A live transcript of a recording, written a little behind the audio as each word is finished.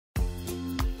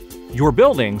Your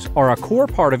buildings are a core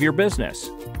part of your business.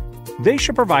 They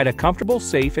should provide a comfortable,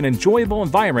 safe, and enjoyable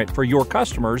environment for your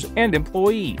customers and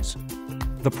employees.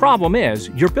 The problem is,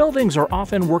 your buildings are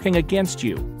often working against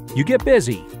you. You get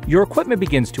busy, your equipment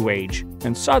begins to age,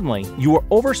 and suddenly you are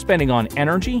overspending on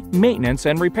energy, maintenance,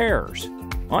 and repairs.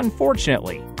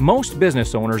 Unfortunately, most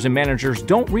business owners and managers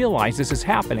don't realize this is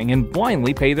happening and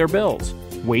blindly pay their bills,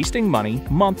 wasting money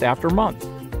month after month.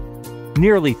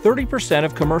 Nearly 30%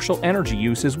 of commercial energy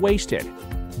use is wasted.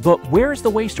 But where is the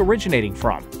waste originating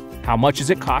from? How much is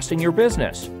it costing your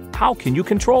business? How can you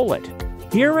control it?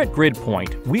 Here at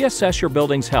GridPoint, we assess your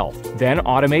building's health, then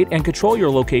automate and control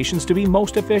your locations to be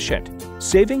most efficient,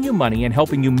 saving you money and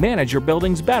helping you manage your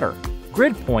buildings better.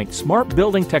 GridPoint smart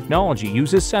building technology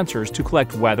uses sensors to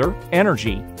collect weather,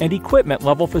 energy, and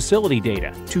equipment-level facility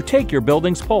data to take your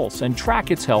building's pulse and track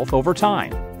its health over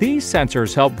time. These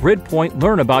sensors help GridPoint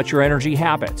learn about your energy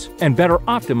habits and better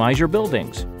optimize your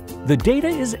buildings. The data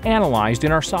is analyzed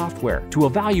in our software to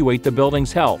evaluate the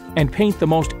building's health and paint the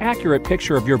most accurate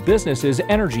picture of your business's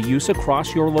energy use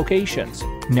across your locations.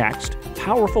 Next,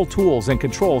 powerful tools and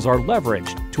controls are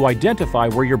leveraged to identify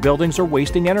where your buildings are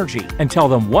wasting energy and tell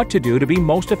them what to do to be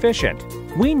most efficient.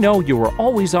 We know you are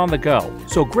always on the go,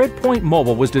 so GridPoint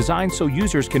Mobile was designed so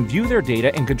users can view their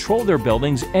data and control their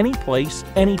buildings anyplace,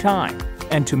 anytime.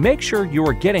 And to make sure you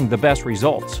are getting the best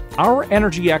results, our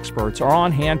energy experts are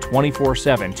on hand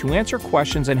 24/7 to answer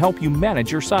questions and help you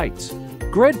manage your sites.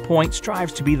 GridPoint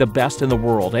strives to be the best in the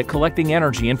world at collecting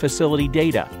energy and facility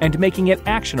data and making it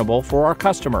actionable for our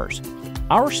customers.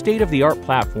 Our state-of-the-art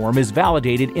platform is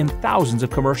validated in thousands of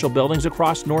commercial buildings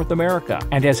across North America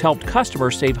and has helped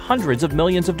customers save hundreds of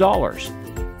millions of dollars.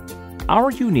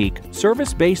 Our unique,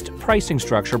 service-based pricing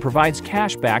structure provides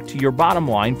cash back to your bottom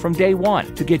line from day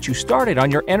one to get you started on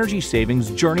your energy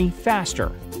savings journey faster.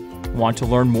 Want to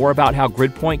learn more about how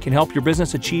GridPoint can help your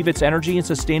business achieve its energy and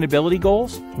sustainability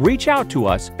goals? Reach out to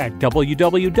us at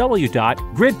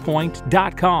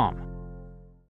www.gridpoint.com.